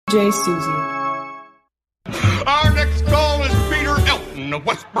J. Susie. Our next call is Peter Elton of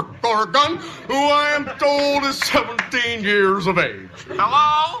Westbrook, Oregon, who I am told is 17 years of age.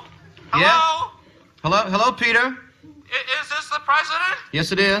 Hello? Hello? Yeah? Hello, Peter? Is this the president?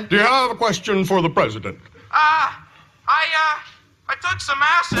 Yes, it is. Do you have a question for the president? I took some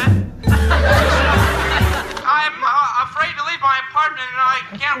acid. I'm afraid to leave my apartment and I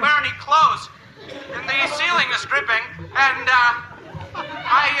can't wear any clothes. And the ceiling is dripping, and,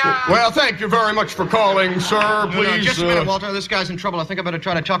 Well, thank you very much for calling, sir. Please, No, just a minute, Walter. This guy's in trouble. I think I better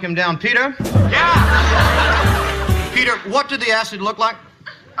try to talk him down. Peter? Yeah? Peter, what did the acid look like?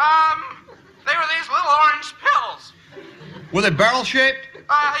 They were these little orange pills. Were they barrel-shaped?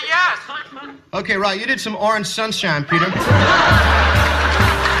 Yes. Okay, right. You did some orange sunshine, Peter.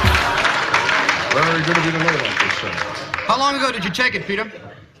 Very good of you to know that, sir. How long ago did you take it, Peter?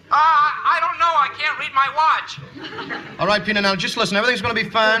 I don't know. I can't read my watch. All right, Peter, now just listen. Everything's going to be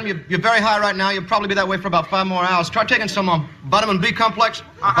fine. You're very high right now. You'll probably be that way for about 5 more hours. Try taking some vitamin B complex,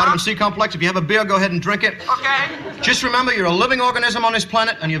 vitamin C complex. If you have a beer, go ahead and drink it. Okay. Just remember, you're a living organism on this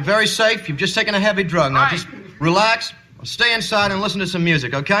planet, and you're very safe. You've just taken a heavy drug. Now, just relax, stay inside, and listen to some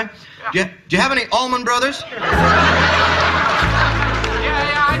music, okay? Yeah. Do you have any Allman Brothers? Yeah,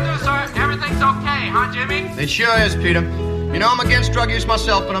 I do, sir. Everything's okay, huh, Jimmy? It sure is, Peter. You know, I'm against drug use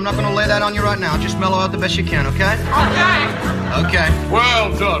myself, but I'm not going to lay that on you right now. Just mellow out the best you can, okay? Okay. Okay.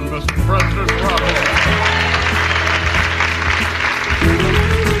 Well done, Mr. President. Bravo.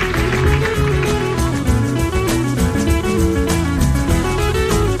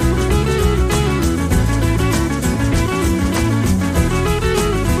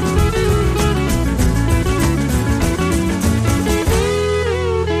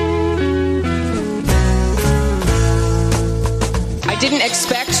 I didn't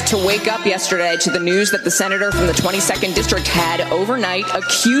expect to wake up yesterday to the news that the senator from the 22nd district had overnight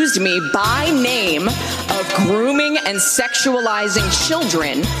accused me by name of grooming and sexualizing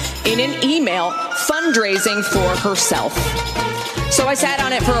children in an email fundraising for herself. So I sat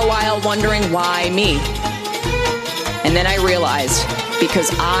on it for a while wondering why me. And then I realized, because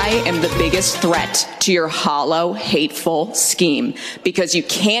I am the biggest threat to your hollow, hateful scheme. Because you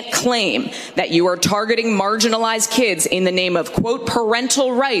can't claim that you are targeting marginalized kids in the name of, quote,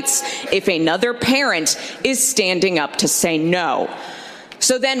 parental rights if another parent is standing up to say no.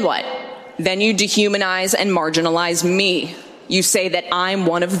 So then what? Then you dehumanize and marginalize me. You say that I'm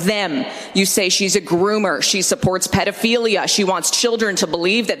one of them. You say she's a groomer. She supports pedophilia. She wants children to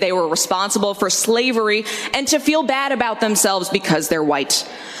believe that they were responsible for slavery and to feel bad about themselves because they're white.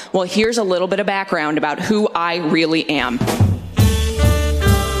 Well, here's a little bit of background about who I really am.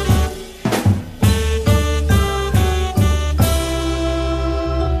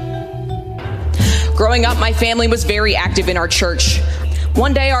 Growing up, my family was very active in our church.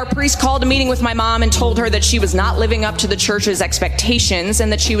 One day, our priest called a meeting with my mom and told her that she was not living up to the church's expectations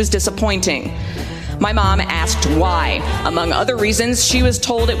and that she was disappointing. My mom asked why. Among other reasons, she was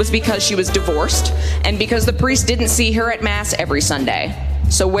told it was because she was divorced and because the priest didn't see her at Mass every Sunday.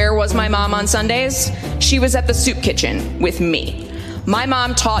 So where was my mom on Sundays? She was at the soup kitchen with me. My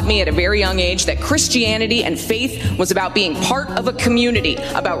mom taught me at a very young age that Christianity and faith was about being part of a community,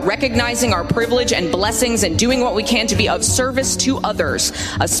 about recognizing our privilege and blessings and doing what we can to be of service to others,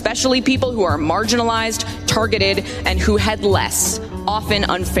 especially people who are marginalized, targeted, and who had less, often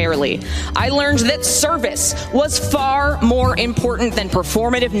unfairly. I learned that service was far more important than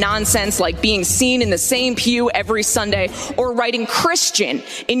performative nonsense like being seen in the same pew every Sunday or writing Christian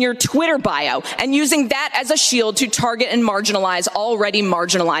in your Twitter bio and using that as a shield to target and marginalize already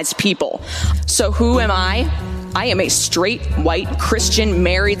marginalized people. So who am I? I am a straight, white, Christian,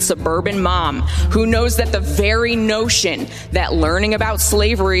 married, suburban mom who knows that the very notion that learning about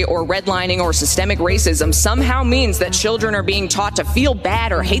slavery or redlining or systemic racism somehow means that children are being taught to feel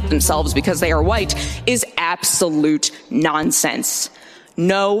bad or hate themselves because they are white is absolute nonsense.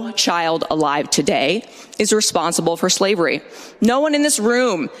 No child alive today is responsible for slavery. No one in this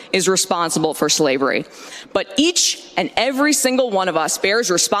room is responsible for slavery. But each and every single one of us bears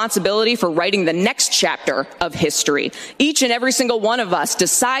responsibility for writing the next chapter of history. Each and every single one of us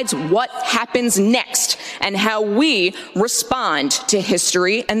decides what happens next and how we respond to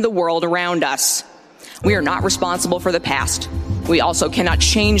history and the world around us. We are not responsible for the past. We also cannot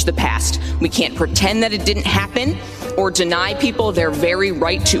change the past. We can't pretend that it didn't happen or deny people their very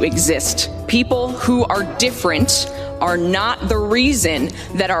right to exist. People who are different are not the reason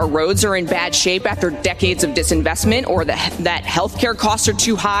that our roads are in bad shape after decades of disinvestment, or that healthcare costs are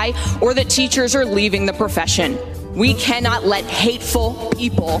too high, or that teachers are leaving the profession. We cannot let hateful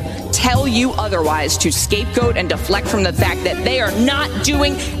people tell you otherwise, to scapegoat and deflect from the fact that they are not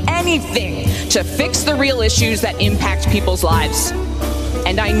doing anything to fix the real issues that impact people's lives.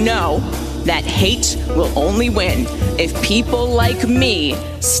 And I know that hate will only win if people like me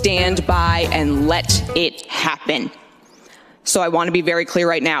stand by and let it happen. So I want to be very clear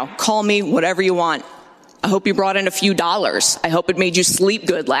right now. Call me whatever you want. I hope you brought in a few dollars. I hope it made you sleep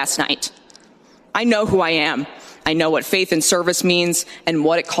good last night. I know who I am. I know what faith and service means and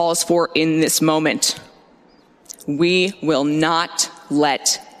what it calls for in this moment. We will not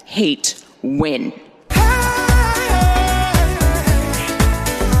let hate win.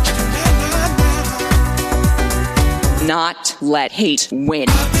 Not let hate win.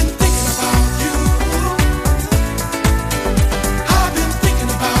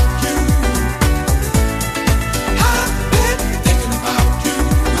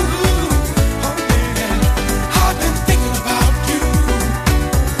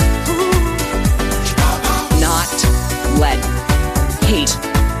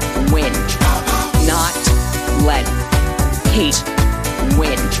 Hate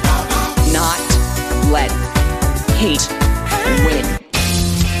win. Not let hate win.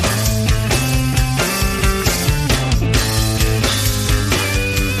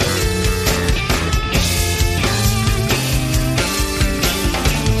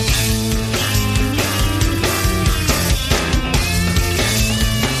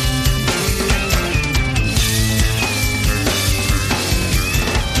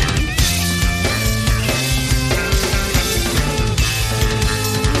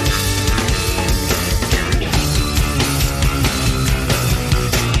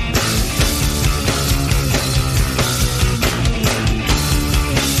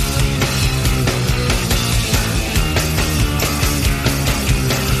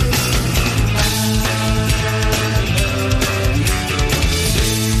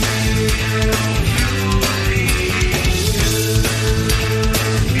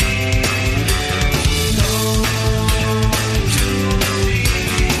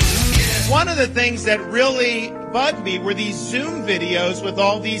 Things that really bugged me were these Zoom videos with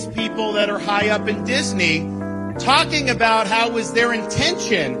all these people that are high up in Disney talking about how it was their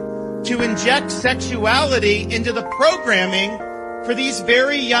intention to inject sexuality into the programming for these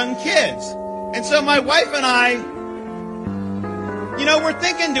very young kids. And so my wife and I, we're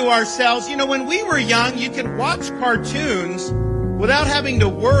thinking to ourselves, when we were young, you could watch cartoons without having to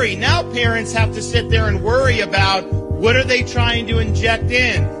worry. Now parents have to sit there and worry about what are they trying to inject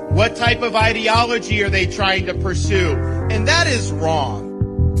in? What type of ideology are they trying to pursue? And that is wrong.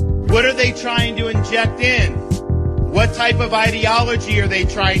 What are they trying to inject in? What type of ideology are they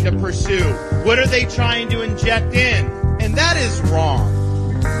trying to pursue? What are they trying to inject in? And that is wrong.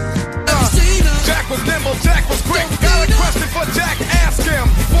 Jack was nimble, Jack was quick. Got a question for Jack, ask him.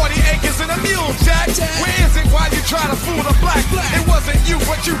 40 acres and a mule, Jack. Where is it while you try to fool the black? It wasn't you,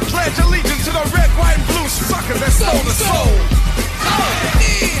 but you pledged allegiance to the red, white, and blue suckers that stole the soul.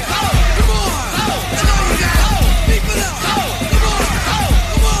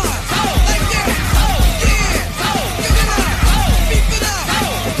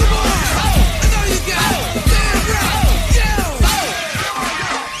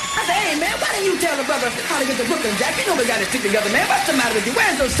 How to get to Brooklyn, Jack? You know we got to stick together, man. What's the matter with you?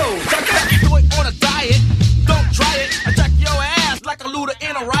 Where's those souls? Do it on a diet. Don't try it. Attack your ass like a looter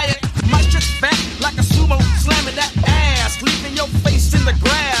in a riot. Might just fat like a sumo slamming that ass, leaving your face in the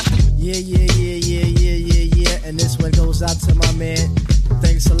grass. Yeah. And this one goes out to my man.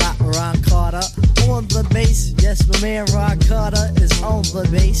 Thanks a lot, Ron Carter. On the bass. Yes, my man Ron Carter is on the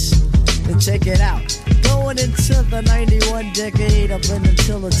bass. And check it out. Going into the 91 decade, up and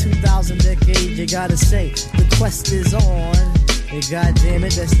until the 2000 decade, you gotta say, the quest is on. And goddamn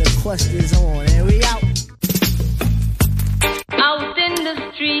it, that's the quest is on. And we out. Out in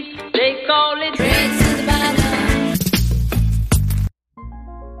the street, they call it Dread to the bottom.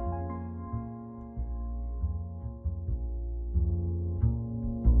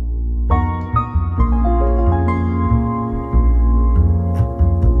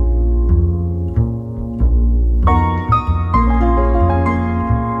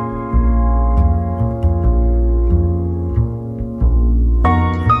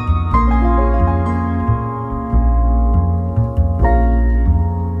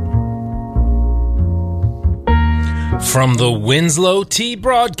 From the Winslow T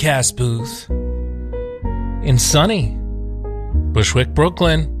broadcast booth in sunny Bushwick,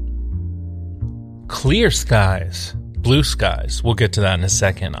 Brooklyn. Clear skies, blue skies. We'll get to that in a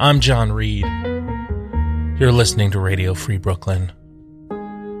second. I'm John Reed. You're listening to Radio Free Brooklyn.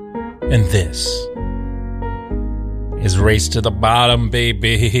 And this is Race to the Bottom,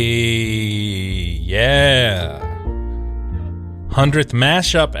 baby. Yeah. 100th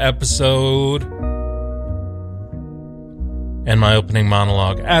mashup episode. And my opening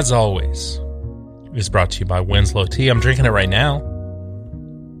monologue, as always, is brought to you by Winslow Tea. I'm drinking it right now.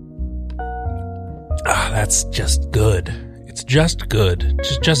 That's just good. It's just good.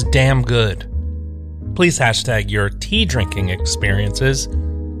 Just damn good. Please hashtag your tea drinking experiences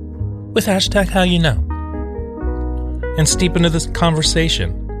with hashtag how you know. And steep into this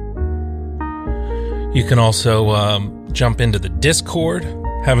conversation. You can also jump into the Discord.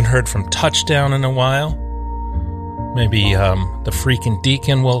 Haven't heard from Touchdown in a while. Maybe the freaking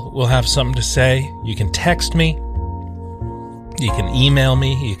Deacon will have something to say. You can text me. You can email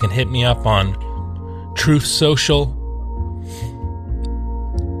me. You can hit me up on Truth Social.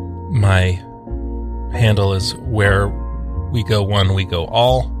 My handle is Where We Go One, We Go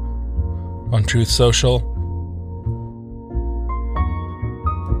All on Truth Social.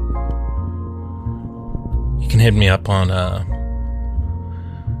 You can hit me up on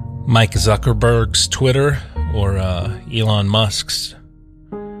Mike Zuckerberg's Twitter or Elon Musk's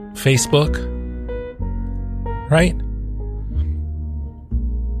Facebook. Right?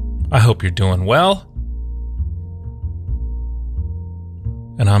 I hope you're doing well.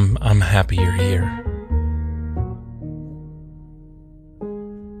 And I'm happy you're here.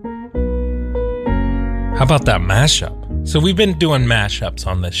 How about that mashup? So we've been doing mashups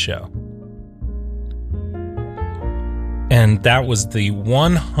on this show. And that was the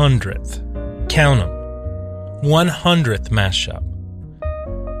 100th, count them, 100th mashup.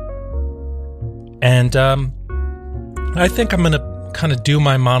 And I think I'm going to kind of do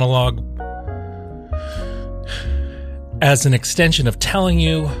my monologue as an extension of telling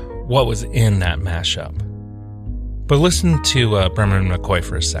you what was in that mashup. But listen to Bremen McCoy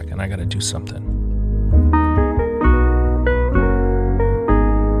for a second. I got to do something.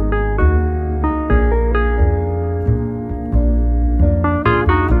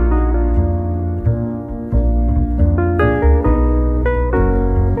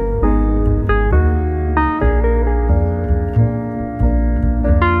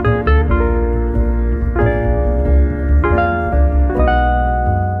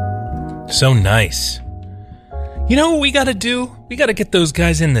 So nice. You know what we gotta do? We gotta get those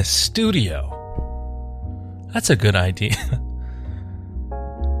guys in the studio. That's a good idea.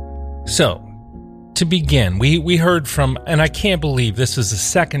 So, to begin, we heard from, and I can't believe this is the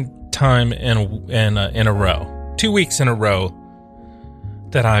second time in a row, 2 weeks in a row,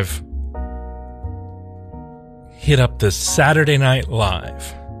 that I've hit up the Saturday Night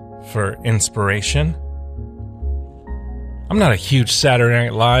Live for inspiration. I'm not a huge Saturday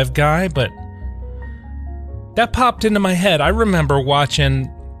Night Live guy, but that popped into my head. I remember watching,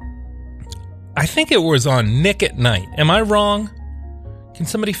 I think it was on Nick at Night. Am I wrong? Can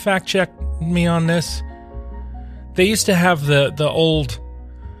somebody fact check me on this? They used to have the old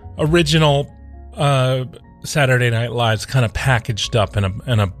original Saturday Night Lives kind of packaged up in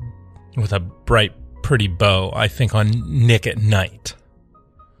a with a bright, pretty bow, I think on Nick at Night.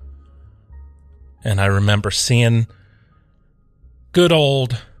 And I remember seeing good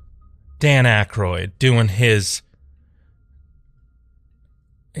old Dan Aykroyd doing his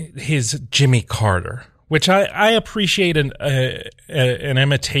Jimmy Carter, which I appreciate an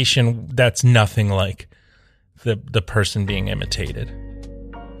imitation that's nothing like the person being imitated.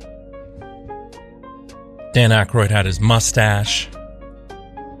 Dan Aykroyd had his mustache,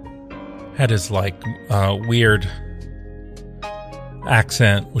 had his weird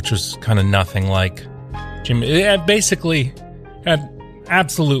accent, which was kind of nothing like Jimmy. It basically had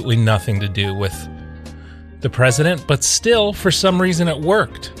absolutely nothing to do with the president, but still, for some reason, it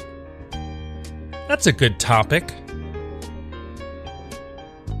worked. That's a good topic.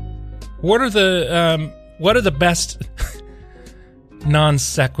 What are the best non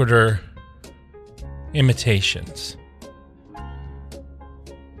sequitur imitations?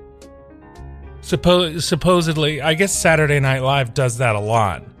 Supposedly, I guess Saturday Night Live does that a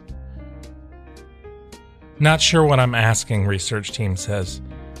lot. Not sure what I'm asking, research team says.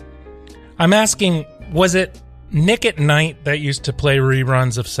 I'm asking, was it Nick at Night that used to play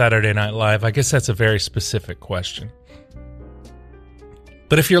reruns of Saturday Night Live? I guess that's a very specific question.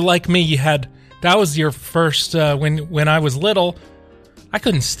 But if you're like me, that was your first, when I was little, I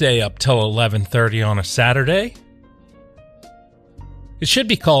couldn't stay up till 11:30 on a Saturday. It should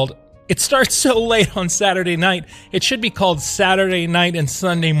be called, it starts so late on Saturday night, it should be called Saturday Night and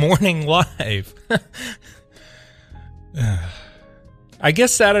Sunday Morning Live. I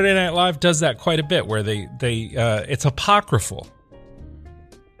guess Saturday Night Live does that quite a bit, where they it's apocryphal.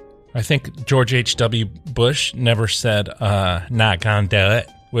 I think George H.W. Bush never said, not gonna do it.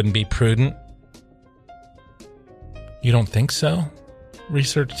 Wouldn't be prudent. You don't think so?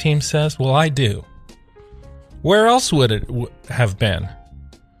 Research team says. Well, I do. Where else would it have been?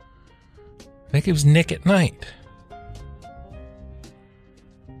 I think it was Nick at Night.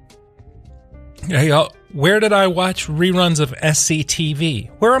 Hey, where did I watch reruns of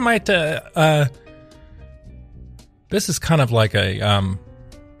SCTV? Where am I to... this is kind of like a...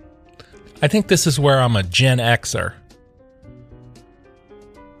 I think this is where I'm a Gen Xer.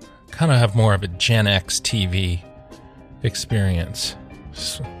 Kind of have more of a Gen X TV experience.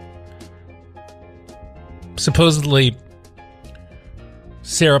 Supposedly,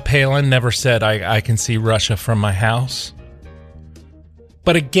 Sarah Palin never said I can see Russia from my house.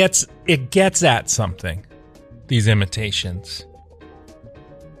 But it gets at something, these imitations.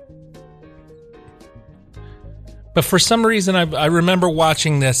 But for some reason, I remember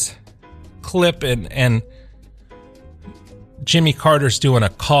watching this clip and Jimmy Carter's doing a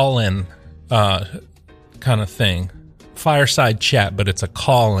call-in kind of thing. Fireside chat, but it's a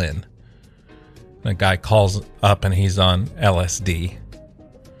call-in. The guy calls up and he's on LSD.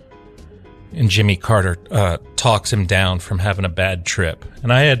 And Jimmy Carter talks him down from having a bad trip.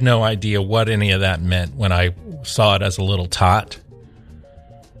 And I had no idea what any of that meant when I saw it as a little tot.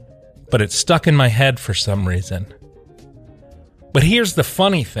 But it stuck in my head for some reason. But here's the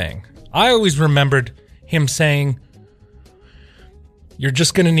funny thing. I always remembered him saying, you're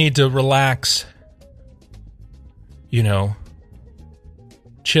just going to need to relax. You know,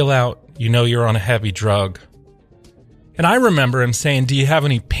 chill out. You know you're on a heavy drug. And I remember him saying, do you have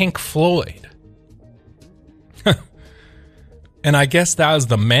any Pink Floyd? And I guess that was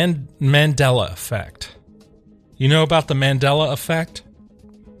the Mandela effect. You know about the Mandela effect?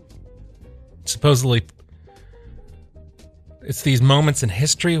 Supposedly, it's these moments in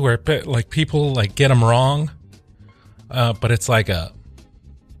history where like people like get them wrong, but it's like a,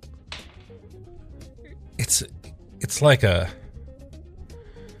 it's like a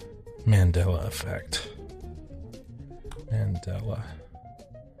Mandela effect. Mandela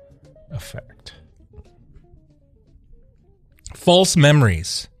effect. False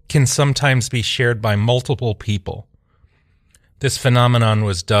memories can sometimes be shared by multiple people. This phenomenon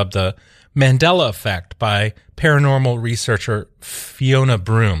was dubbed the Mandela effect by paranormal researcher Fiona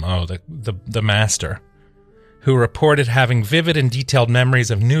Broome, the master, who reported having vivid and detailed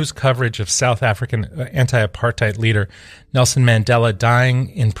memories of news coverage of South African anti-apartheid leader Nelson Mandela dying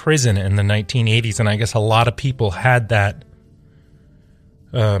in prison in the 1980s. And I guess a lot of people had that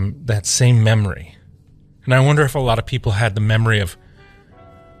same memory. And I wonder if a lot of people had the memory of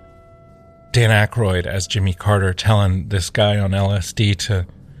Dan Aykroyd as Jimmy Carter telling this guy on LSD to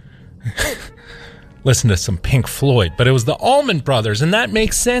listen to some Pink Floyd. But it was the Allman Brothers, and that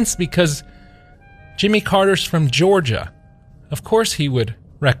makes sense because Jimmy Carter's from Georgia. Of course he would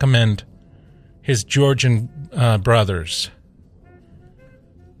recommend his Georgian brothers.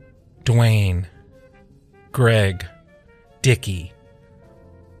 Dwayne, Greg, Dickie.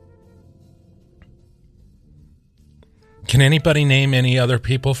 Can anybody name any other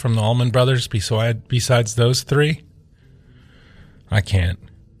people from the Allman Brothers besides those three? I can't.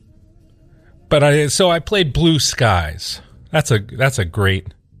 But I played Blue Skies. That's a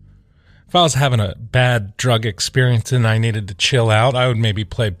great. If I was having a bad drug experience and I needed to chill out, I would maybe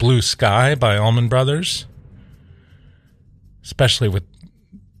play Blue Sky by Allman Brothers. Especially with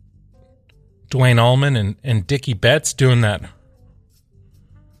Dwayne Allman and Dickie Betts doing the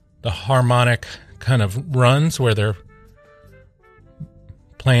harmonic kind of runs where they're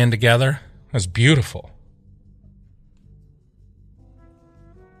playing together. It was beautiful.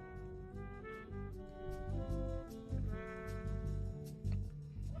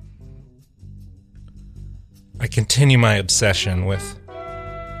 I continue my obsession with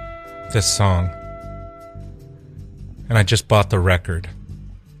this song. And I just bought the record.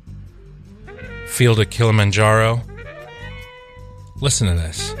 Field of Kilimanjaro. Listen to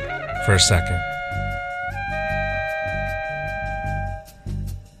this for a second.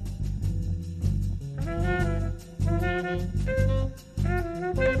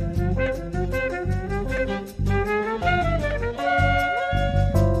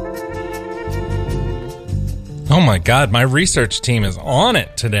 Oh my God, my research team is on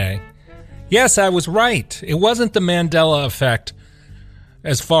it today. Yes, I was right. It wasn't the Mandela effect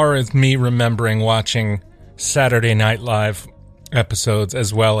as far as me remembering watching Saturday Night Live episodes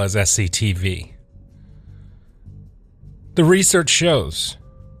as well as SCTV. The research shows,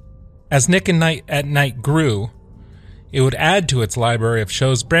 as Nick at Night grew, it would add to its library of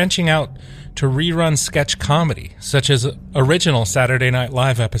shows, branching out to rerun sketch comedy, such as original Saturday Night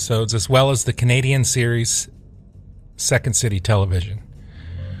Live episodes, as well as the Canadian series Second City Television.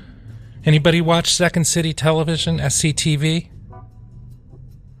 Anybody watch Second City Television, SCTV?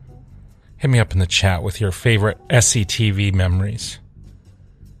 Hit me up in the chat with your favorite SCTV memories.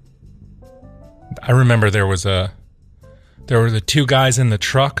 I remember there were the two guys in the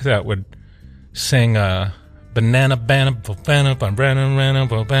truck that would sing Banana Banana Banana Banana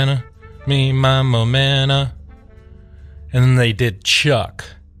Banana Me My Momana, and then they did Chuck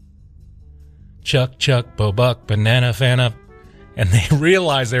Bobuck Banana Fana, and they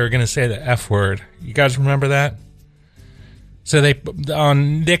realized they were going to say the F word. You guys remember that? So they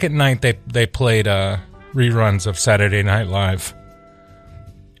on Nick at Night they played reruns of Saturday Night Live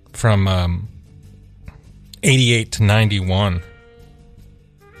from 88 to 91.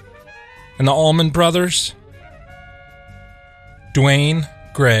 And the Allman Brothers, Dwayne,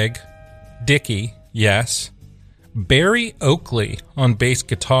 Greg, Dickie, yes, Barry Oakley on bass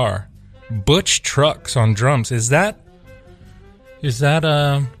guitar, Butch Trucks on drums. Is that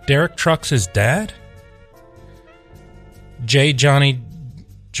Derek Trucks' dad? J. Johnny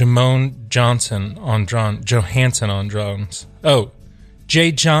Jamone Johnson on Johansson on drums. Oh,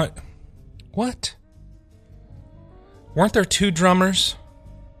 J. John. What? Weren't there two drummers?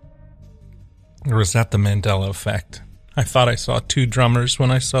 Or was that the Mandela effect? I thought I saw two drummers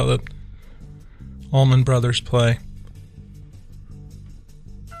when I saw the Allman Brothers play.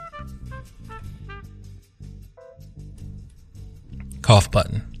 Cough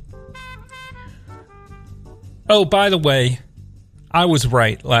button. Oh, by the way, I was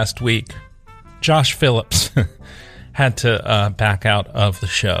right last week. Josh Phillips had to back out of the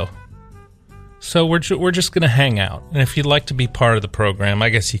show. So we're just going to hang out. And if you'd like to be part of the program, I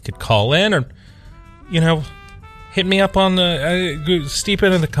guess you could call in or, hit me up on the... steep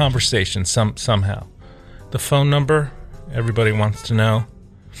into the conversation somehow. The phone number, everybody wants to know,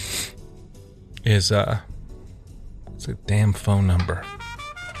 is... what's the damn phone number?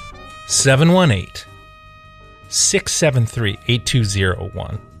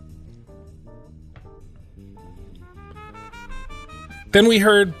 718-673-8201. Then we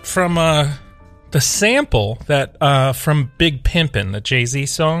heard from the sample that from Big Pimpin', the Jay-Z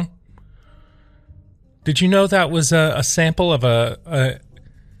song. Did you know that was a sample of of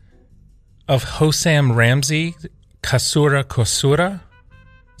Hossam Ramsey, Kasura Kosura?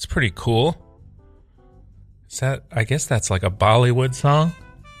 It's pretty cool. I guess that's like a Bollywood song.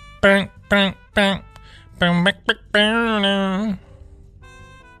 Bang, bang, bang. Bang, bang, bang, bang.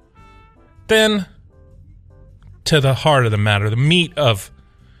 Then, to the heart of the matter, the meat of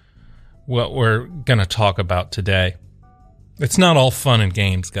what we're going to talk about today. It's not all fun and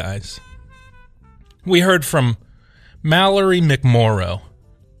games, guys. We heard from Mallory McMorrow,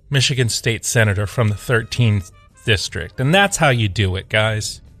 Michigan State Senator from the 13th District. And that's how you do it,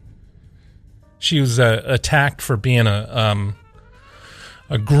 guys. She was attacked for being a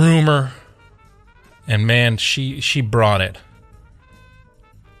groomer, and man, she brought it.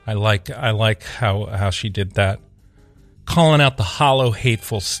 I like how she did that, calling out the hollow,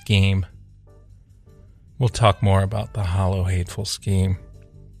 hateful scheme. We'll talk more about the hollow, hateful scheme.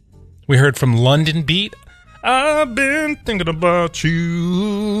 We heard from London Beat. I've been thinking about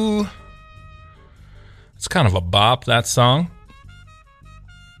you. It's kind of a bop, that song.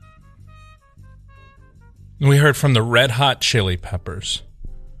 We heard from the Red Hot Chili Peppers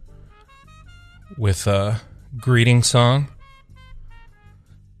with a greeting song.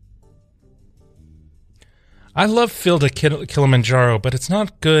 I love Phil to Kilimanjaro, but it's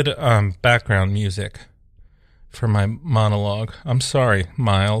not good background music for my monologue. I'm sorry,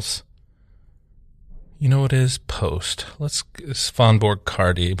 Miles. You know what it is? Post. It's Svanborg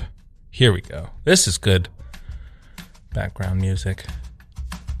Kardib. Here we go. This is good background music.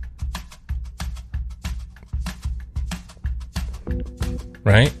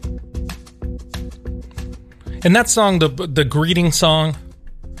 Right? And that song, the greeting song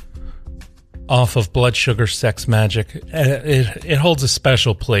off of Blood Sugar Sex Magic, it holds a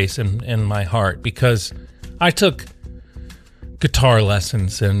special place in my heart because I took guitar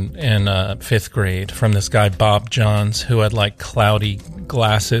lessons in 5th grade from this guy Bob Johns, who had like cloudy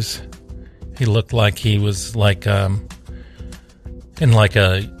glasses. He looked like he was like in like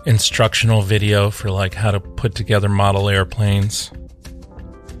a instructional video for like how to put together model airplanes.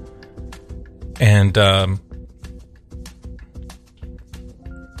 And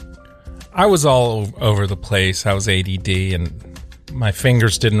I was all over the place. I was ADD and my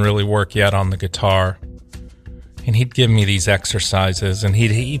fingers didn't really work yet on the guitar. And he'd give me these exercises, and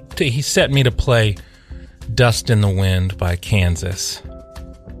he set me to play Dust in the Wind by Kansas.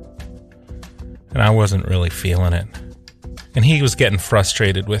 And I wasn't really feeling it. And he was getting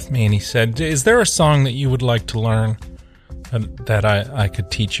frustrated with me, and he said, is there a song that you would like to learn that I could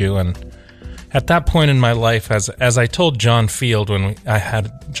teach you? And at that point in my life, as I told John Field when I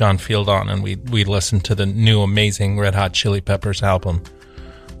had John Field on, and we listened to the new amazing Red Hot Chili Peppers album,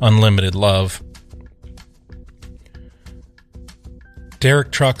 Unlimited Love,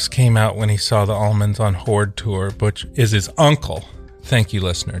 Derek Trucks came out when he saw the Almonds on Horde tour, which is his uncle. Thank you,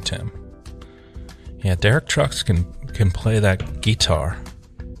 listener Tim. Yeah, Derek Trucks can play that guitar.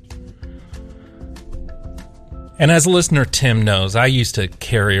 And as listener Tim knows, I used to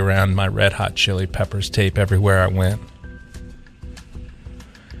carry around my Red Hot Chili Peppers tape everywhere I went.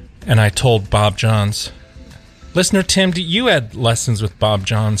 And I told Bob Johns, listener Tim, you had lessons with Bob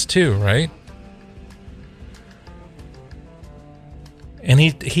Johns too, right? And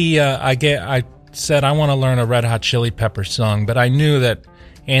I said I want to learn a Red Hot Chili Peppers song, but I knew that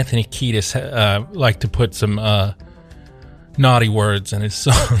Anthony Kiedis liked to put some naughty words in his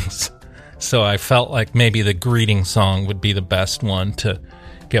songs. So I felt like maybe the greeting song would be the best one to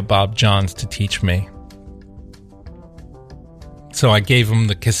get Bob Johns to teach me. So I gave him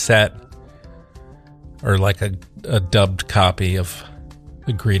the cassette, or like a dubbed copy of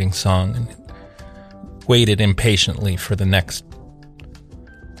the greeting song, and waited impatiently for the next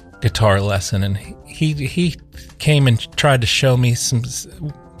guitar lesson. And he came and tried to show me some.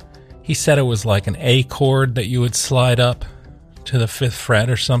 He said it was like an A chord that you would slide up to the 5th fret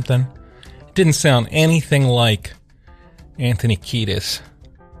or something. It didn't sound anything like Anthony Kiedis,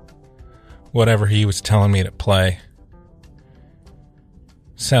 whatever he was telling me to play.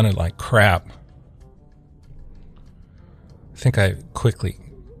 Sounded like crap. I think I quickly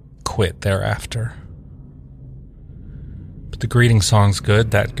quit thereafter. But the greeting song's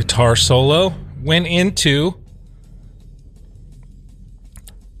good. That guitar solo went into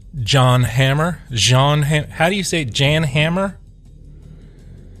John Hammer. How do you say it? Jan Hammer?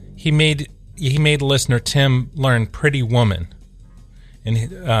 He made listener Tim learn Pretty Woman.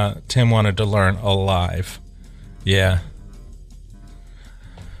 And Tim wanted to learn Alive. Yeah.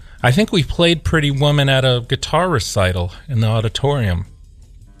 I think we played Pretty Woman at a guitar recital in the auditorium.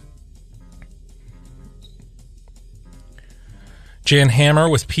 Jan Hammer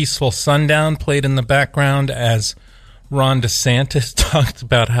with Peaceful Sundown played in the background as Ron DeSantis talked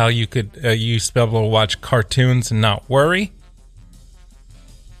about how you could used to be able to watch cartoons and not worry.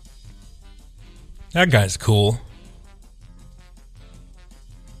 That guy's cool.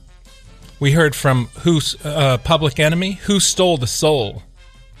 We heard from Public Enemy, Who Stole the Soul?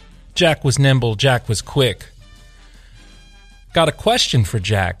 Jack was nimble, Jack was quick. Got a question for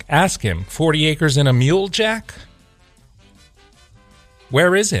Jack. Ask him, 40 acres and a mule, Jack?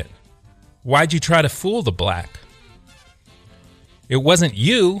 Where is it? Why'd you try to fool the black? It wasn't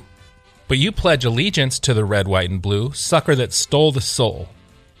you, but you pledge allegiance to the red, white, and blue, sucker that stole the soul.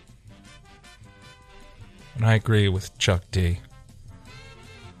 And I agree with Chuck D.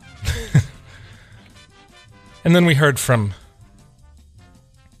 And then we heard from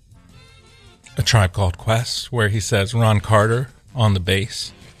A Tribe Called Quest, where he says Ron Carter on the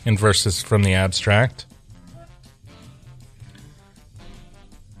bass in Verses from the Abstract.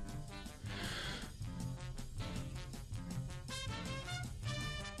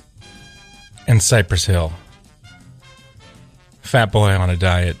 And Cypress Hill. Fat boy on a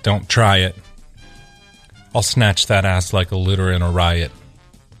diet, don't try it. I'll snatch that ass like a looter in a riot.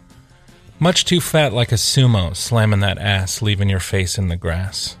 Much too fat like a sumo, slamming that ass, leaving your face in the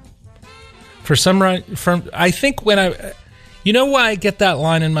grass. I think when you know why I get that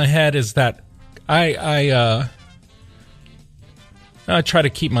line in my head is that I try to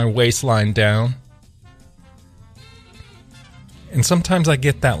keep my waistline down. And sometimes I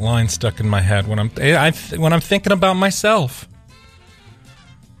get that line stuck in my head when I'm thinking about myself.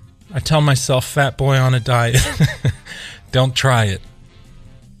 I tell myself, fat boy on a diet, don't try it.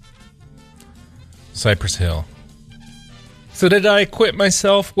 Cypress Hill. So did I acquit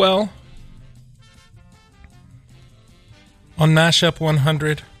myself well? On Mashup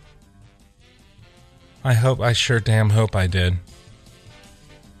 100? I sure damn hope I did.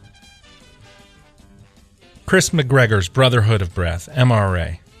 Chris McGregor's Brotherhood of Breath,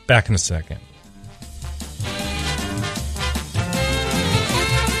 MRA. Back in a second.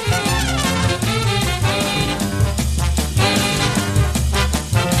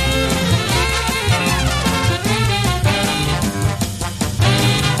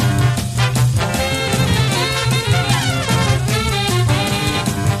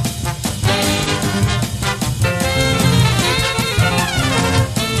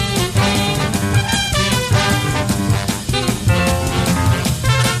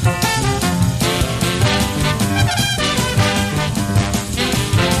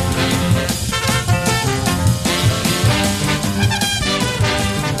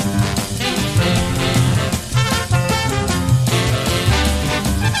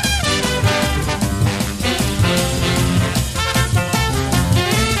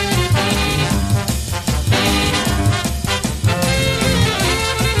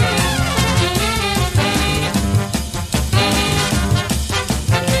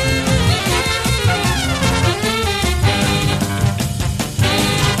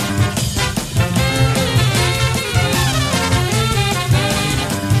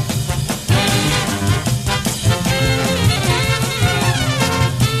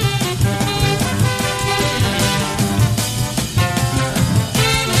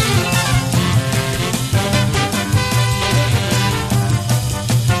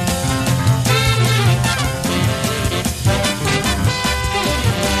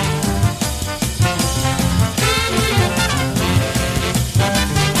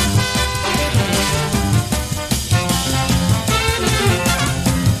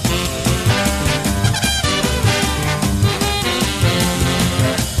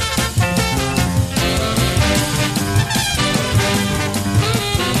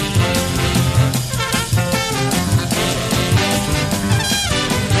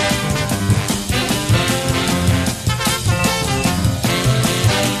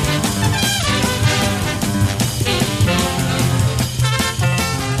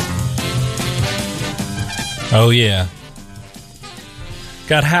 Oh, yeah.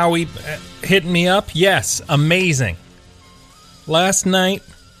 Got Howie hitting me up? Yes, amazing. Last night,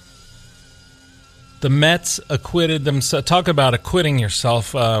 the Mets acquitted themselves. Talk about acquitting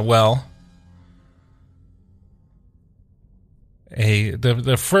yourself well.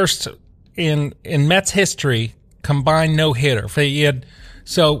 The first in Mets history combined no-hitter.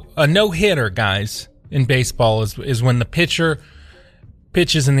 So a no-hitter, guys, in baseball is when the pitcher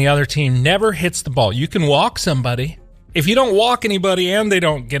pitches and the other team never hits the ball. You can walk somebody. If you don't walk anybody and they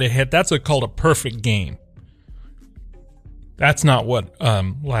don't get a hit, that's called a perfect game. That's not what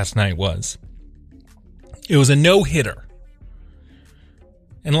last night was. It was a no-hitter.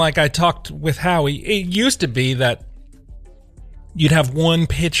 And like I talked with Howie, it used to be that you'd have one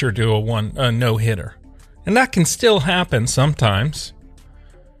pitcher do a no-hitter. And that can still happen sometimes.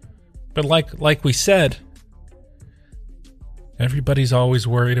 But like we said, everybody's always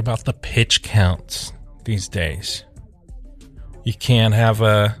worried about the pitch counts these days. You can't have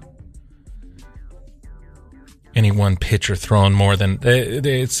any one pitcher throwing more than...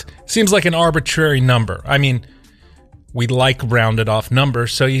 It seems like an arbitrary number. I mean, we like rounded off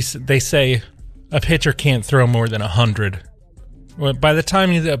numbers, so they say a pitcher can't throw more than 100. Well, by the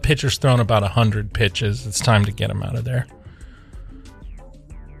time a pitcher's thrown about 100 pitches, it's time to get him out of there.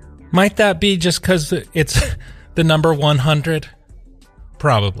 Might that be just because it's the number 100?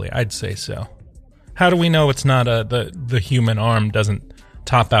 Probably, I'd say so. How do we know it's not the human arm doesn't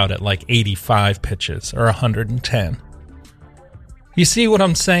top out at like 85 pitches or 110? You see what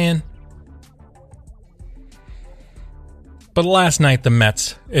I'm saying? But last night the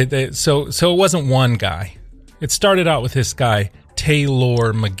Mets, so it wasn't one guy. It started out with this guy,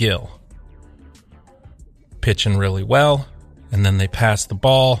 Taylor McGill, pitching really well, and then they passed the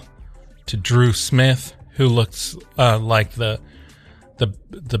ball to Drew Smith, who looks like the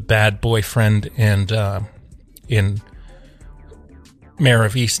bad boyfriend in Mayor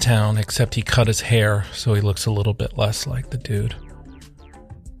of Easttown, except he cut his hair, so he looks a little bit less like the dude.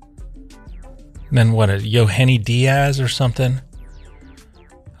 And then Yoheni Diaz or something?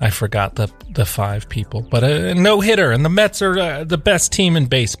 I forgot the five people, but a no-hitter, and the Mets are the best team in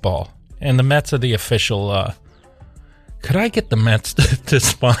baseball, and the Mets are the official. Could I get the Mets to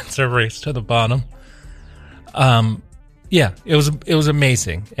sponsor Race to the Bottom? Yeah, it was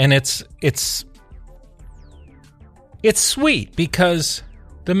amazing, and it's sweet because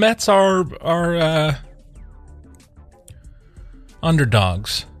the Mets are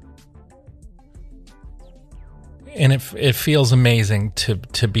underdogs. And it feels amazing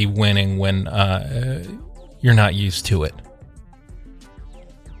to be winning when you're not used to it.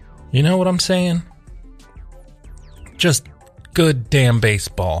 You know what I'm saying? Just good damn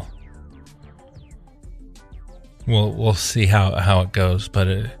baseball. We'll see how it goes, but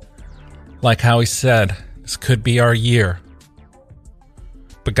like Howie said, this could be our year.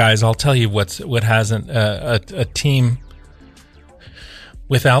 But guys, I'll tell you what hasn't a team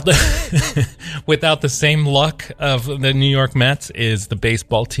without the same luck of the New York Mets is the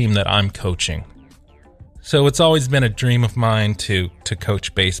baseball team that I'm coaching. So it's always been a dream of mine to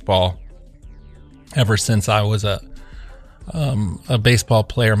coach baseball. Ever since I was a baseball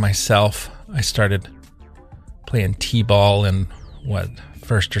player myself, I started playing t-ball in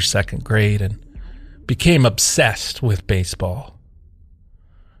first or second grade and became obsessed with baseball.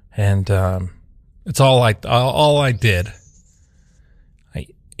 And it's all I did. I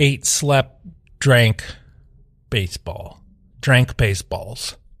ate, slept, drank baseball. Drank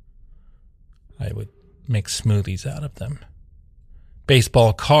baseballs. I would make smoothies out of them.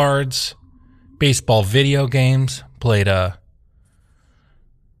 Baseball cards, baseball video games. Played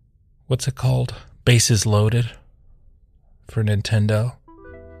what's it called? Bases Loaded for Nintendo.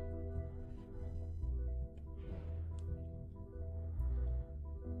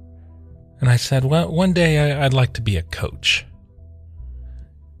 And I said, well, one day I'd like to be a coach.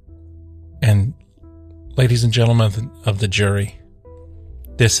 And ladies and gentlemen of the jury,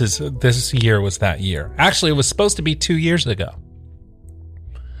 this year was that year. Actually, it was supposed to be 2 years ago.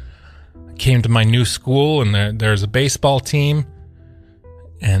 I came to my new school, and there's a baseball team,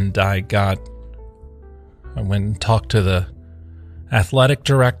 and I went and talked to the athletic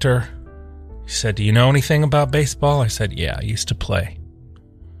director. He said, "Do you know anything about baseball?" I said, "Yeah, I used to play.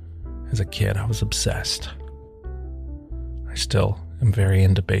 As a kid, I was obsessed. I still am very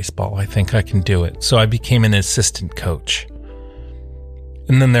into baseball. I think I can do it." So I became an assistant coach.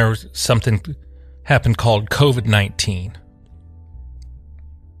 And then there was something happened called COVID-19.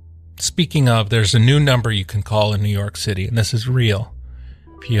 Speaking of, there's a new number you can call in New York City, and this is real.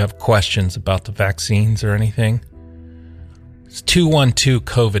 If you have questions about the vaccines or anything, It's 212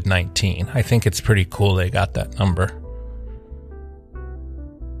 COVID-19. I think it's pretty cool they got that number.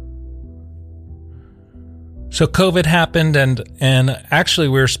 So COVID happened, and actually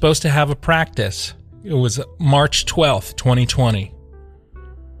we were supposed to have a practice. It was March 12th, 2020.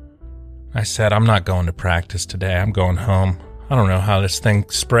 I said, I'm not going to practice today. I'm going home. I don't know how this thing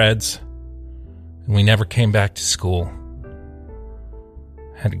spreads. And we never came back to school.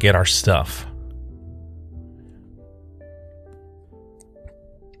 Had to get our stuff.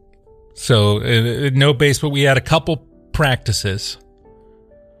 So, no baseball. We had a couple practices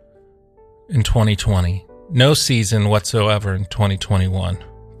in 2020. No season whatsoever in 2021.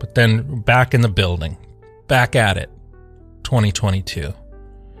 But then back in the building. Back at it. 2022.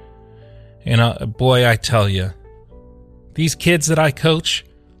 And boy, I tell you, these kids that I coach,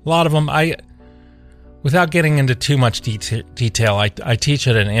 a lot of them, without getting into too much detail, I teach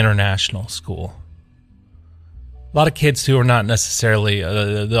at an international school. A lot of kids who are not necessarily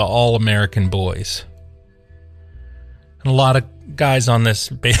the all-American boys. And a lot of guys on this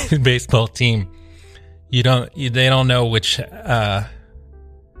baseball team, they don't know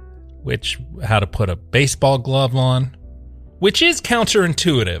how to put a baseball glove on, which is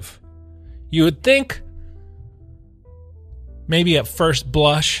counterintuitive. You would think maybe at first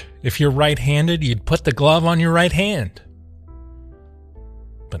blush, if you're right-handed, you'd put the glove on your right hand.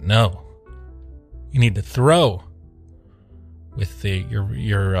 But no. You need to throw with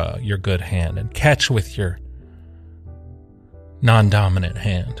your good hand and catch with your non-dominant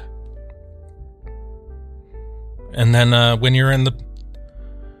hand. And then when you're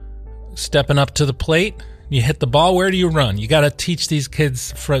stepping up to the plate, you hit the ball, where do you run? You got to teach these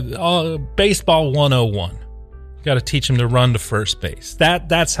kids baseball 101. You got to teach them to run to first base.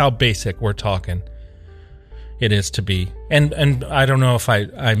 That's how basic we're talking. It is to be. And I don't know if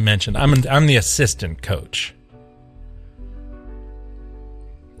I mentioned, I'm the assistant coach,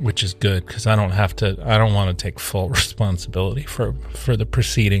 which is good because I don't want to take full responsibility for the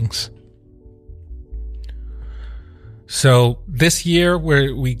proceedings. So this year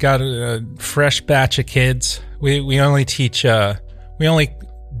we got a fresh batch of kids. We only teach we only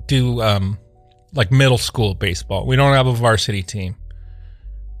do like middle school baseball. We don't have a varsity team.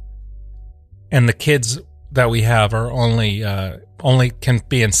 And the kids that we have are only can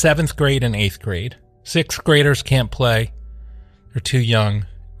be in 7th grade and 8th grade. 6th graders can't play. They're too young,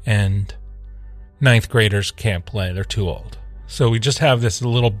 and 9th graders can't play. They're too old. So we just have this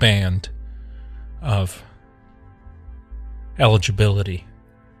little band of eligibility,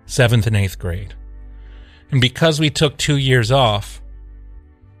 7th and 8th grade. And because we took 2 years off,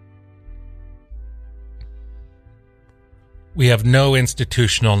 we have no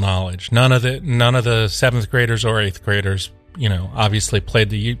institutional knowledge. None of the 7th graders or 8th graders, obviously played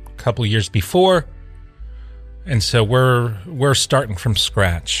the couple years before. And so we're starting from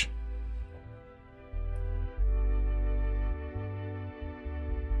scratch.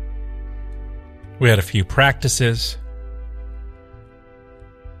 We had a few practices.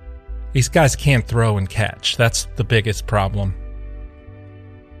 These guys can't throw and catch. That's the biggest problem,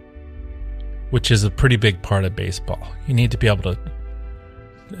 which is a pretty big part of baseball. You need to be able to,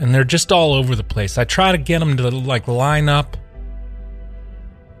 and they're just all over the place. I try to get them to line up,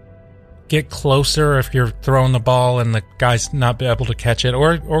 get closer if you're throwing the ball and the guy's not able to catch it,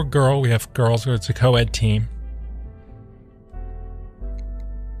 or girl. We have girls, it's a co-ed team.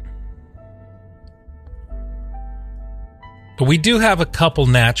 But we do have a couple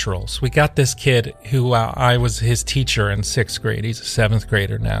naturals. We got this kid who I was his teacher in 6th grade. He's a 7th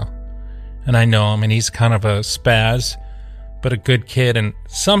grader now. And I know him, and he's kind of a spaz, but a good kid. And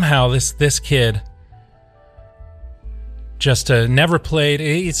somehow this kid just never played.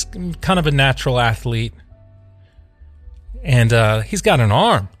 He's kind of a natural athlete. And he's got an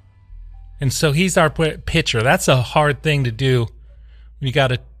arm. And so he's our pitcher. That's a hard thing to do. We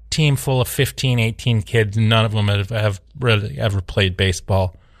got a team full of 15, 18 kids, and none of them have really ever played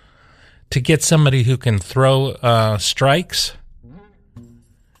baseball. To get somebody who can throw strikes,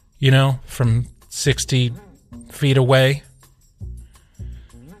 from 60 feet away,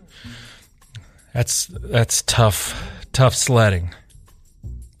 that's tough sledding.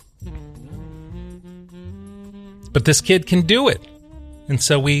 But this kid can do it. And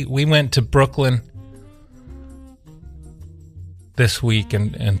so we went to Brooklyn this week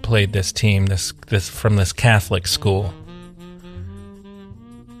and played this team, this from this Catholic school.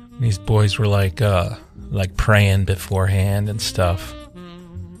 These boys were like praying beforehand and stuff.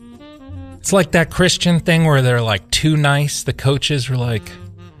 It's like that Christian thing where they're like too nice. The coaches were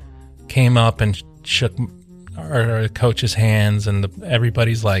came up and shook our coach's hands, and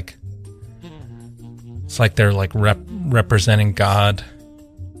everybody's It's like they're like representing God.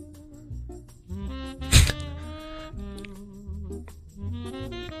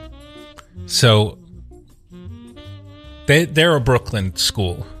 So they're a Brooklyn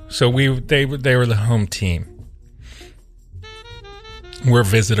school. So they were the home team. We're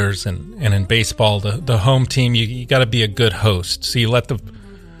visitors, and in baseball, the home team, you got to be a good host. So you let the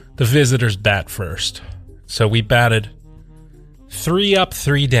visitors bat first. So we batted 3 up,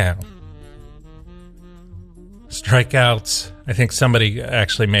 3 down. Strikeouts. I think somebody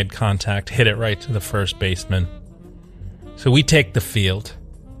actually made contact, hit it right to the first baseman. So we take the field.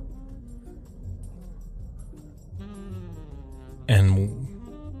 And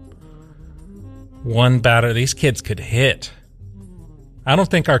one batter, these kids could hit. I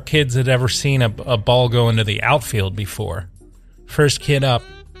don't think our kids had ever seen a ball go into the outfield before. First kid up,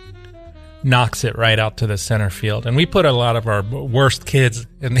 knocks it right out to the center field. And we put a lot of our worst kids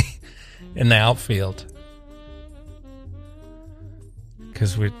in the outfield,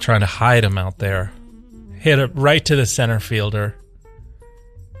 because we're trying to hide them out there. Hit it right to the center fielder.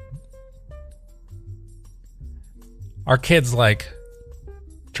 Our kids like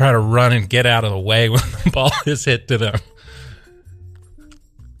try to run and get out of the way when the ball is hit to them.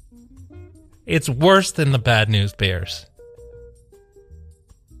 It's worse than the Bad News Bears.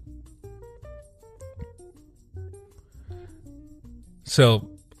 So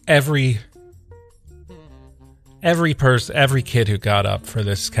every kid who got up for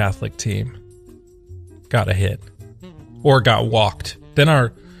this Catholic team got a hit or got walked. Then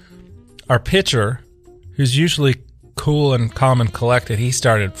our pitcher, who's usually cool and calm and collected, he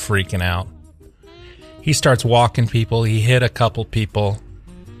started freaking out. He starts walking people. He hit a couple people.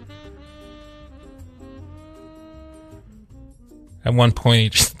 At one point, he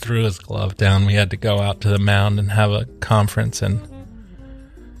just threw his glove down. We had to go out to the mound and have a conference and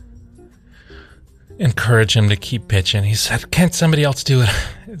encourage him to keep pitching. He said, "Can't somebody else do it?"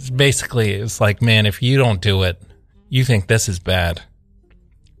 It's like, man, if you don't do it, you think this is bad.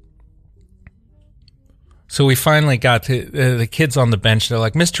 So we finally got to the kids on the bench. They're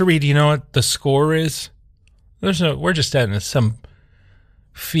like, "Mr. Reed, you know what the score is?" We're just at some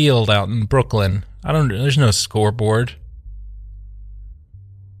field out in Brooklyn. There's no scoreboard.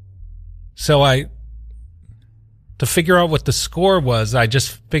 So to figure out what the score was, I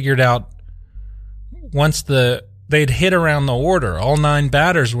just figured out once they'd hit around the order, all 9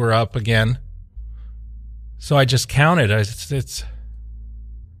 batters were up again. So I just counted. It's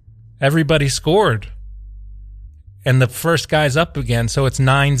everybody scored. And the first guy's up again, so it's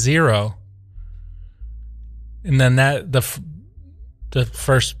 9-0. And then the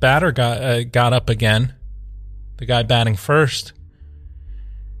first batter got up again. The guy batting first,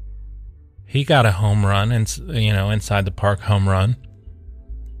 he got a home run, and inside the park home run.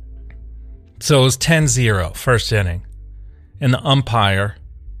 So it was 10-0 first inning, and the umpire,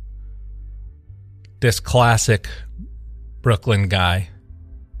 this classic Brooklyn guy,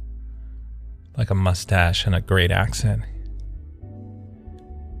 like a mustache and a great accent.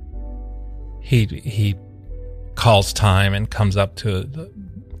 He calls time and comes up to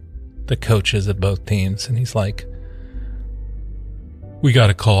the coaches of both teams, and he's like, We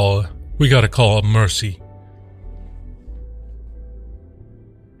gotta call a mercy.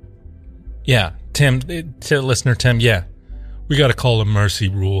 Yeah, Tim, to listener Tim, yeah, we gotta call a mercy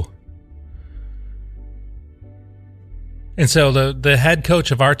rule. And so the head coach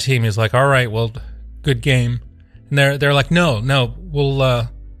of our team is like, all right, well, good game. And they're like, no, we'll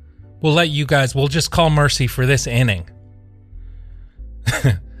let you guys, we'll just call mercy for this inning.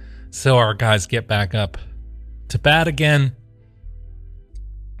 So our guys get back up to bat again.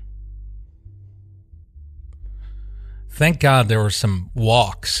 Thank God there were some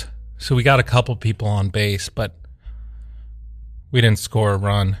walks. So we got a couple people on base, but we didn't score a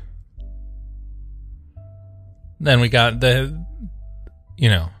run. Then we got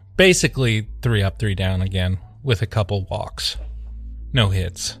basically 3 up, 3 down again with a couple walks. No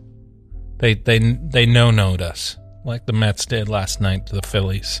hits. They no-no'd us like the Mets did last night to the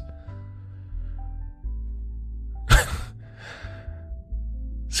Phillies.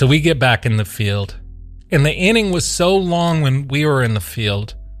 So we get back in the field. And the inning was so long when we were in the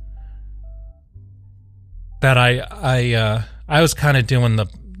field that I was kind of doing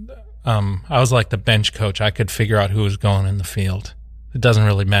I was like the bench coach. I could figure out who was going in the field. It doesn't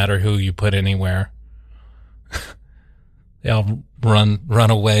really matter who you put anywhere. They all run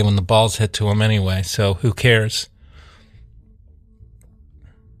away when the ball's hit to them anyway, so who cares?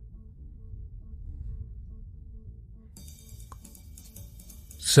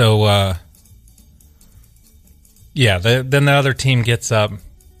 So, then the other team gets up.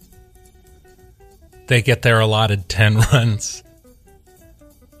 they get their allotted 10 runs.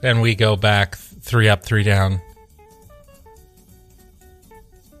 Then we go back 3 up, 3 down.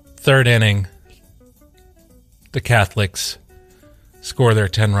 Third inning, the Catholics score their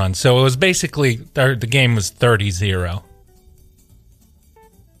 10 runs. So it was basically, the game was 30-0.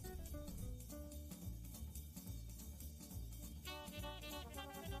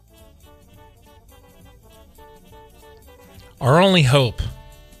 Our only hope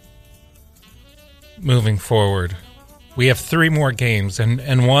moving forward, we have 3 more games,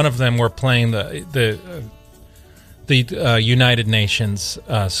 and one of them we're playing the United Nations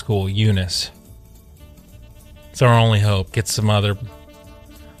school, UNIS. It's our only hope. Get some other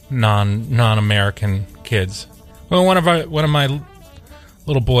non-American kids. Well, one of my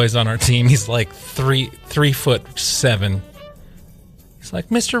little boys on our team, he's like 3'7". He's like,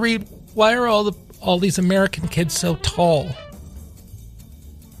 Mr. Reed, why are all these American kids so tall?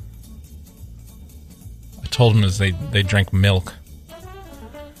 I told him as they drink milk.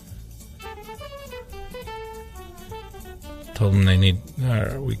 Told them they need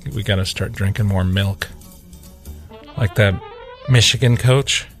we got to start drinking more milk, like that Michigan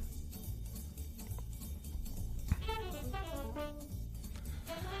coach.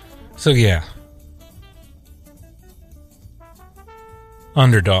 So yeah,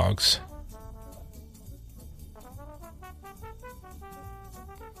 underdogs.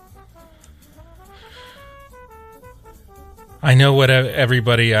 I know what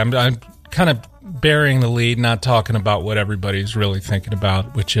everybody. I'm kind of burying the lead, not talking about what everybody's really thinking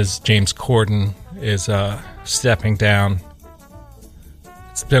about, which is James Corden is stepping down.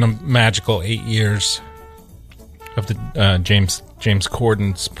 It's been a magical 8 years of the James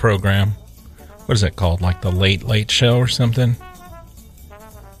Corden's program. What is it called? Like the Late Late Show or something?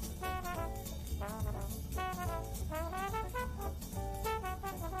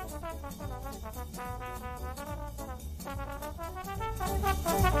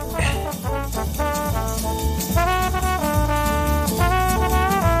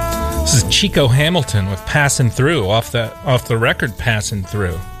 This is Chico Hamilton with Passing Through, off the record Passing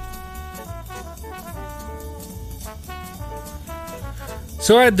Through.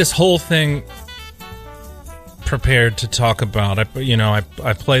 So I had this whole thing prepared to talk about.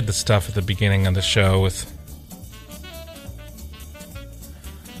 I played the stuff at the beginning of the show with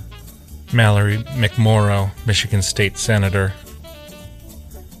Mallory McMorrow, Michigan State Senator,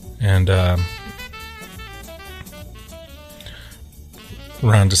 and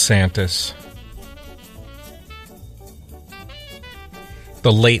Ron DeSantis.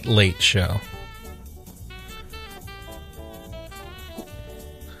 The Late Late Show.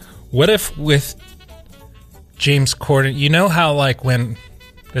 What if with James Corden, you know how like when,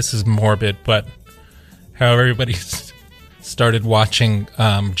 this is morbid, but how everybody started watching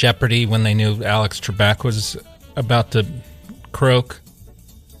Jeopardy when they knew Alex Trebek was about to croak?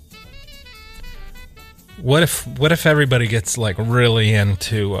 What if everybody gets like really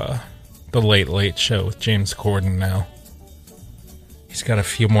into the Late Late Show with James Corden now? He's got a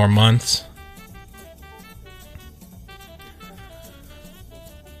few more months.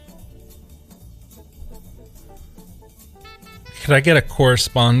 Could I get a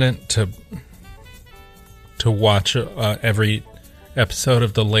correspondent to watch every episode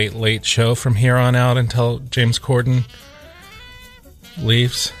of the Late Late Show from here on out until James Corden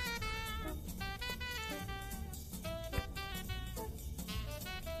leaves?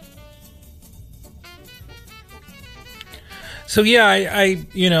 So yeah, I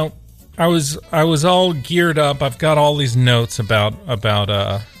was all geared up. I've got all these notes about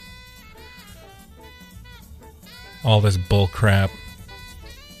all this bull crap.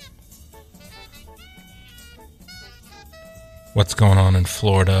 What's going on in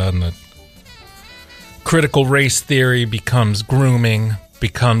Florida, and the critical race theory becomes grooming,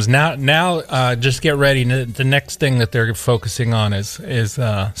 becomes now just get ready. The next thing that they're focusing on is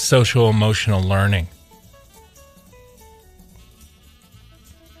social emotional learning.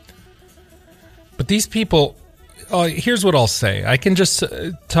 But these people, here's what I'll say. I can just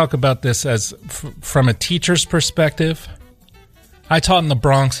talk about this as from a teacher's perspective. I taught in the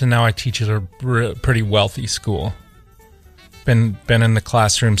Bronx, and now I teach at a pretty wealthy school. Been in the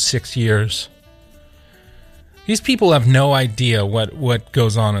classroom 6 years. These people have no idea what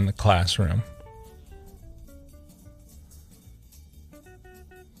goes on in the classroom.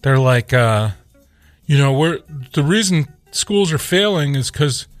 They're like, the reason schools are failing is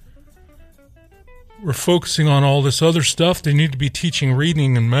because we're focusing on all this other stuff. They need to be teaching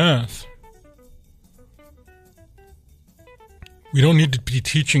reading and math. We don't need to be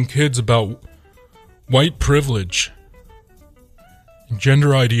teaching kids about white privilege and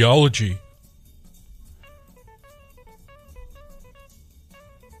gender ideology.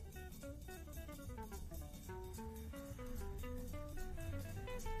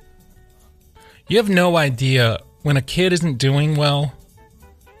 You have no idea when a kid isn't doing well.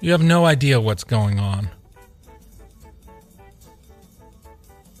 You have no idea what's going on.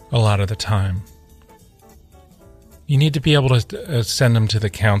 A lot of the time. You need to be able to send them to the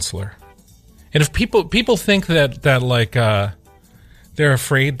counselor. And if people think that like they're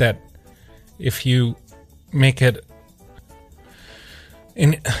afraid that if you make it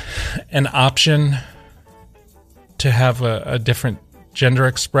an option to have a different gender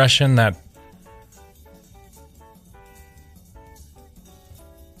expression, that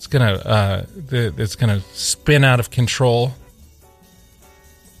it's gonna spin out of control.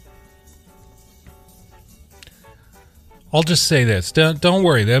 I'll just say this: don't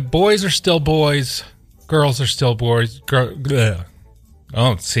worry. The boys are still boys, girls are still boys.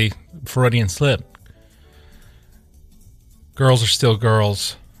 Oh, see, Freudian slip. Girls are still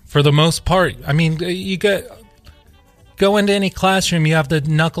girls for the most part. I mean, you go into any classroom, you have the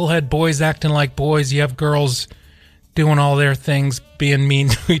knucklehead boys acting like boys. You have girls doing all their things, being mean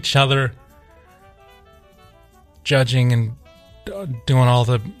to each other, judging and doing all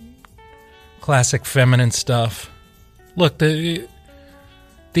the classic feminine stuff. Look, these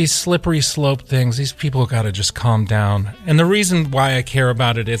slippery slope things, these people got to just calm down. And the reason why I care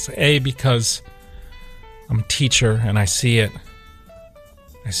about it is, A, because I'm a teacher and I see it.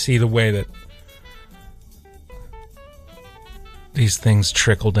 I see the way that these things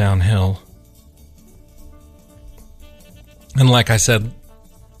trickle downhill. And like I said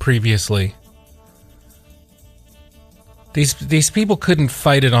previously, these people couldn't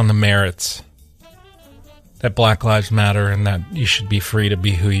fight it on the merits that Black Lives Matter and that you should be free to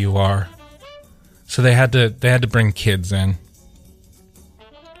be who you are. So they had to bring kids in.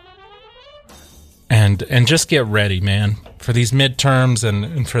 And just get ready, man, for these midterms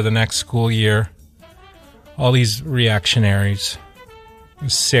and for the next school year. All these reactionaries,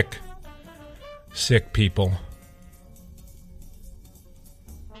 sick people.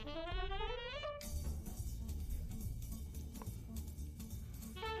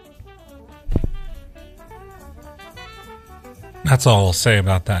 That's all I'll say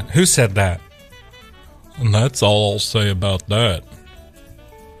about that. Who said that? And that's all I'll say about that.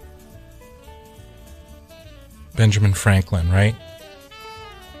 Benjamin Franklin, right?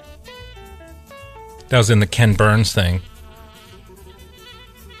 That was in the Ken Burns thing.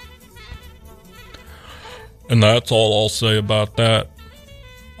 And that's all I'll say about that.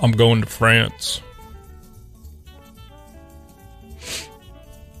 I'm going to France.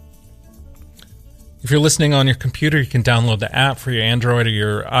 If you're listening on your computer, you can download the app for your Android or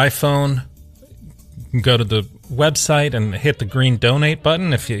your iPhone. You can go to the website and hit the green donate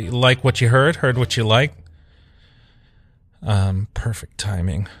button if you like what you heard what you like. Perfect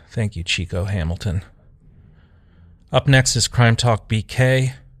timing. Thank you, Chico Hamilton. Up next is Crime Talk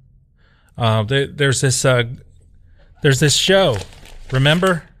BK. There's this show.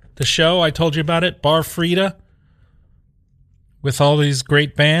 Remember the show? I told you about it? Bar Frida? With all these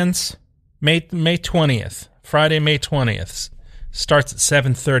great bands? May 20th. Friday, May 20th. Starts at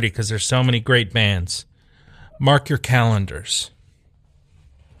 7:30 because there's so many great bands. Mark your calendars.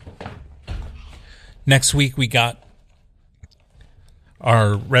 Next week we got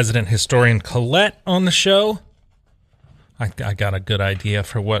our resident historian Colette on the show. I got a good idea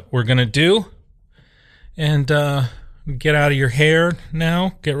for what we're going to do. And get out of your hair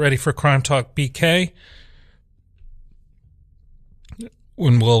now. Get ready for Crime Talk BK.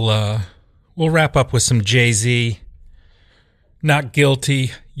 When we'll wrap up with some Jay-Z. Not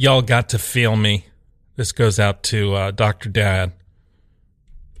Guilty. Y'all got to feel me. This goes out to Dr. Dad.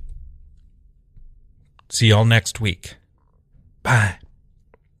 See y'all next week. Bye.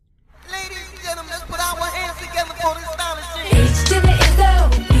 Ladies and gentlemen, let's put our hands together for this stylish H to the Izzo,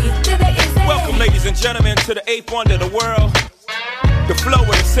 B to the Izzo. Welcome, ladies and gentlemen, to the eighth wonder of the world. The flow of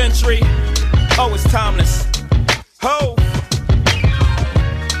the century. Oh, it's timeless. Ho!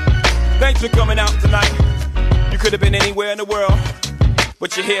 Thanks for coming out tonight. You could have been anywhere in the world,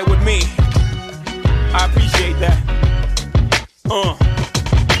 but you're here with me. I appreciate that.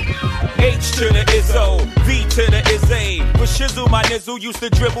 H to the Izzo, V to the Izzy. With Shizzle, my nizzle used to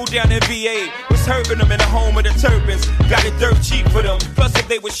dribble down in VA. Was hurting them in the home of the turbans. Got it dirt cheap for them. Plus, if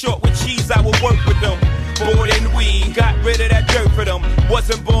they were short with cheese, I would work with them. More than we got rid of that dirt for them.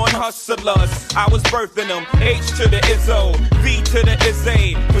 Wasn't born hustlers, I was birthing them. H to the Izzo, V to the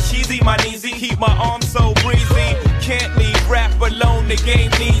Izzy. But she's my kneesy, keep my arms so breezy. Can't leave rap alone, the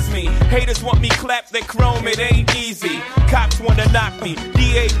game needs me. Haters want me clapped, they chrome, it ain't easy. Cops wanna knock me,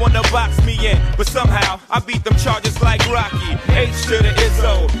 DA wanna box me in. But somehow, I beat them charges like Rocky. H to the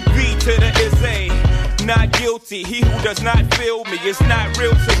Izzo, V to the Izzy. not guilty. He who does not feel me is not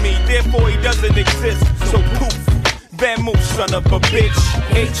real to me, therefore he doesn't exist. So poof, Van Moose, son of a bitch.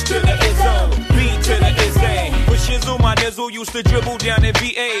 H to the Izzo, B to the Izzy. With Shizzle, my nizzle used to dribble down in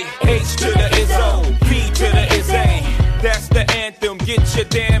VA. H to the Izzo, B to the Izzy. That's the anthem, get your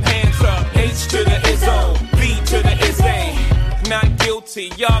damn hands up. H to the Izzo, B to the Izzy. Not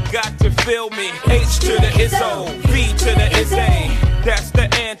guilty, y'all got to feel me. H to the Izzo, B to the Izzy. That's the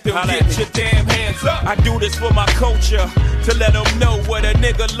anthem, get your damn hands up. I do this for my culture, to let them know what a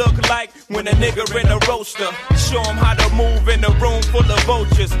nigga look like when a nigga in a roaster. Show them how to move in a room full of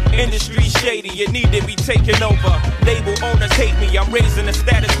vultures. Industry shady, it need to be taken over. Label owners hate me, I'm raising the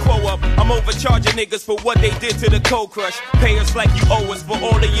status quo up. I'm overcharging niggas for what they did to the Cold Crush. Pay us like you owe us for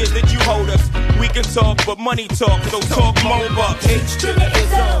all the years that you hold us. We can talk, but money talk, so talk more bucks. H to the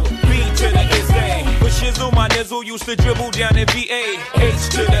Izzo, B to the Izzy. With Shizzle, my nizzle used to dribble down in VA. H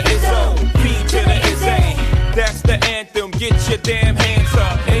to the Izzo, B to the Izzy. That's the anthem, get your damn hands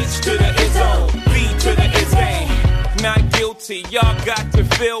up. H to the Izzo, B to the Izzy. Not guilty, y'all got to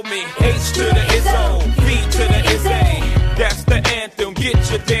feel me. H to the Izzo, B to the Izzy. That's the anthem, get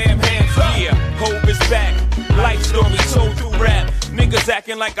your damn hands up. Yeah, Hope is back, life story told through rap. Niggas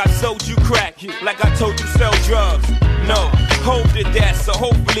acting like I sold you crack, like I told you sell drugs. No, Hope did that, so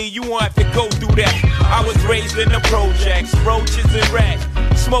hopefully you won't have to go through that. I was raised in the projects, roaches and rats.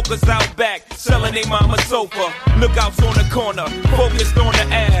 Smokers out back, selling they mama sofa. Lookouts on the corner, focused on the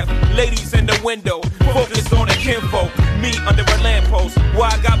Ave. Ladies in the window, focused on the kinfolk. Me under a lamppost, why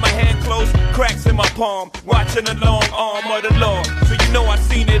I got my hand closed, cracks in my palm, watching the long arm of the law. So you know I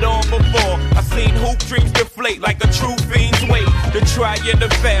seen it all before. I seen hoop dreams deflate like a true fiend's weight. The try and the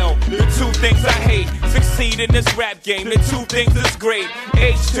fail, the two things I hate. Succeed in this rap game, the two things is great.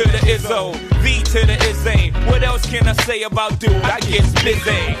 H to the Izzo, V to the Izzy. What else can I say about dude? I get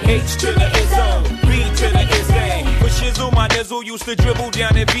busy. H to the Izzo, B to the Izzy. With Shizzle, my nizzle used to dribble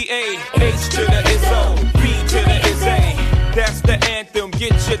down in VA. H to the Izzo, B to the Izzy. That's the anthem,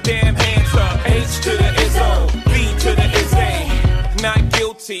 get your damn hands up. H to the Izzo, B to the Izzy. Not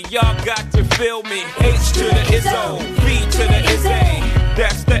guilty, y'all got to feel me. H to the Izzo, B to the Izzy.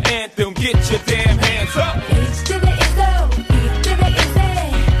 That's the anthem, get your damn hands up. H to the